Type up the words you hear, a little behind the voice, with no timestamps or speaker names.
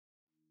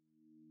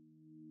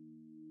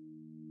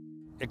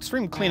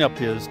XStream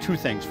Cleanup is two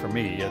things for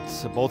me.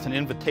 It's both an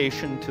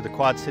invitation to the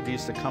Quad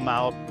Cities to come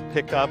out,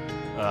 pick up,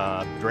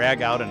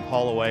 drag out and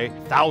haul away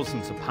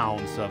thousands of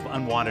pounds of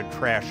unwanted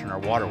trash in our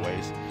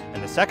waterways.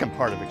 And the second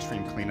part of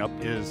XStream Cleanup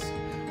is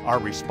our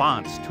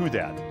response to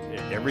that.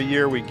 Every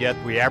year we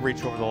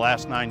average over the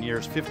last 9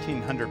 years,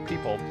 1,500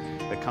 people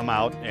that come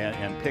out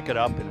and pick it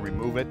up and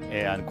remove it,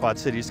 and Quad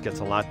Cities gets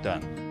a lot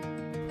done.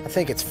 I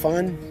think it's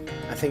fun,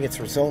 I think it's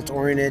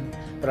result-oriented,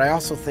 but I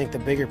also think the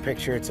bigger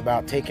picture, it's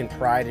about taking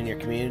pride in your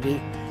community.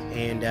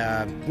 And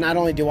not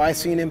only do I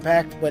see an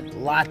impact, but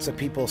lots of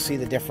people see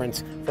the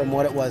difference from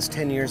what it was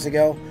 10 years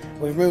ago.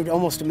 We've moved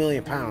almost 1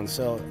 million pounds,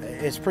 so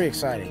it's pretty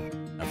exciting.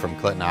 I'm from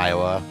Clinton,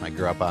 Iowa. I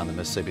grew up on the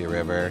Mississippi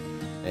River,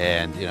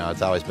 and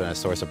it's always been a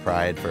source of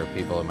pride for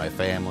people in my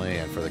family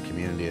and for the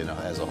community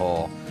as a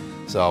whole.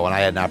 So when I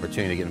had an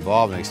opportunity to get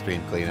involved in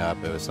XStream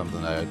Cleanup, it was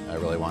something that I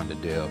really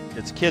wanted to do.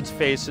 It's kids'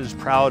 faces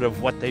proud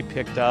of what they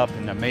picked up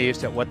and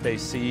amazed at what they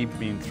see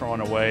being thrown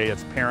away.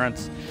 It's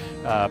parents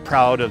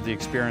proud of the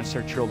experience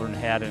their children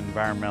had in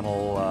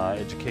environmental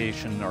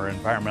education or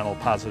environmental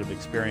positive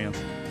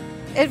experience.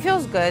 It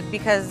feels good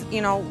because,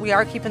 we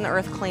are keeping the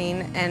earth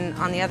clean, and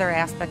on the other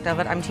aspect of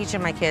it, I'm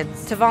teaching my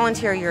kids to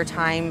volunteer your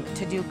time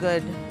to do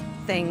good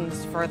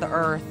things for the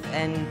earth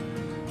and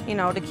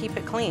to keep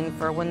it clean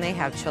for when they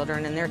have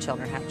children and their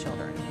children have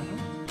children.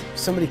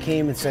 Somebody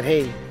came and said,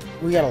 hey,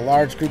 we got a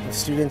large group of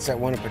students that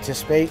want to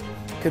participate.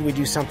 Could we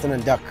do something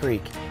in Duck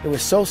Creek? It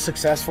was so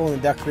successful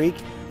in Duck Creek,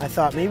 I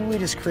thought maybe we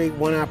just create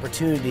one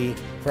opportunity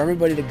for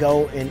everybody to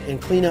go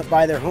and clean up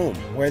by their home,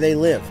 where they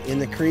live, in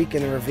the creek,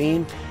 in the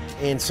ravine.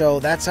 And so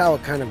that's how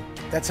the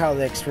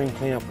XStream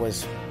Cleanup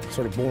was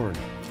sort of born.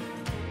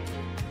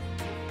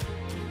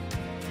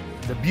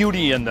 The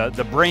beauty and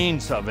the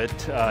brains of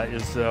it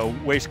is the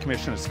Waste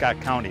Commission of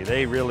Scott County.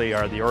 They really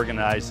are the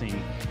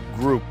organizing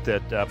group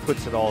that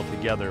puts it all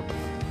together.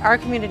 Our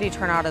community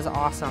turnout is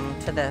awesome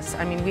to this.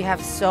 I mean, we have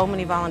so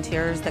many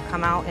volunteers that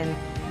come out and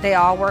they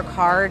all work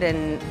hard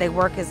and they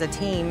work as a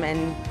team,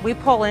 and we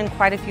pull in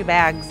quite a few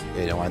bags.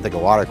 When I think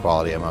of water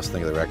quality, I must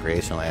think of the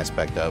recreational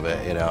aspect of it,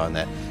 and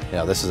that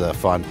this is a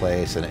fun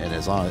place,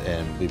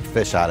 and we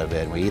fish out of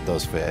it and we eat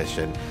those fish,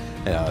 and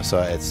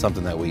so it's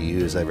something that we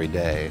use every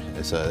day.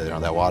 So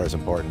that water is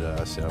important to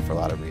us, for a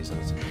lot of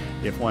reasons.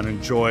 If one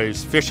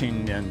enjoys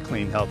fishing in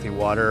clean, healthy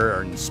water,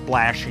 and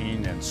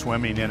splashing and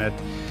swimming in it,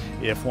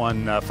 if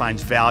one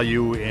finds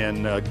value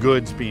in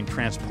goods being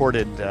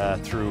transported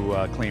through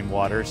clean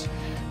waters,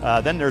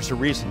 then there's a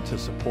reason to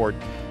support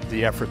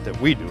the effort that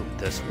we do.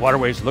 This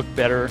waterways look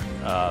better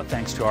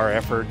thanks to our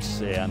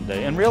efforts,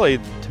 and really,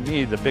 to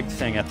me, the big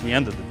thing at the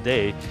end of the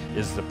day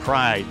is the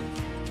pride.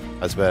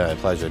 It's been a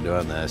pleasure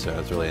doing this.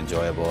 It's really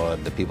enjoyable.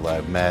 The people that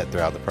I've met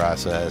throughout the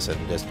process,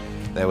 and just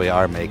that we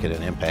are making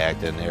an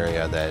impact in an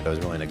area that was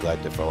really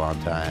neglected for a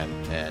long time,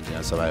 and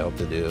something I hope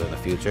to do in the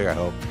future. I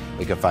hope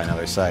we can find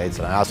other sites,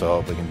 and I also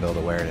hope we can build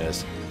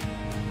awareness.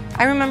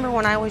 I remember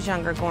when I was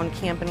younger going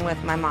camping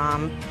with my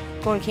mom,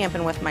 going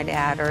camping with my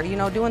dad, or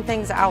doing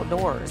things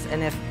outdoors.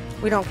 And if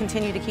we don't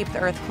continue to keep the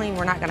earth clean,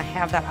 we're not going to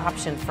have that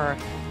option for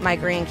my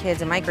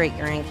grandkids and my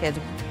great-grandkids.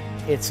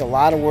 It's a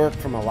lot of work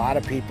from a lot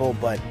of people,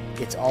 but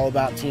it's all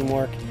about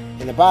teamwork.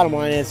 And the bottom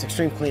line is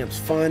XStream Cleanup's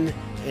fun,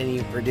 and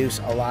you produce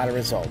a lot of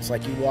results.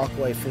 Like, you walk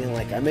away feeling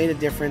like I made a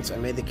difference, I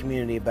made the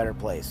community a better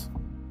place.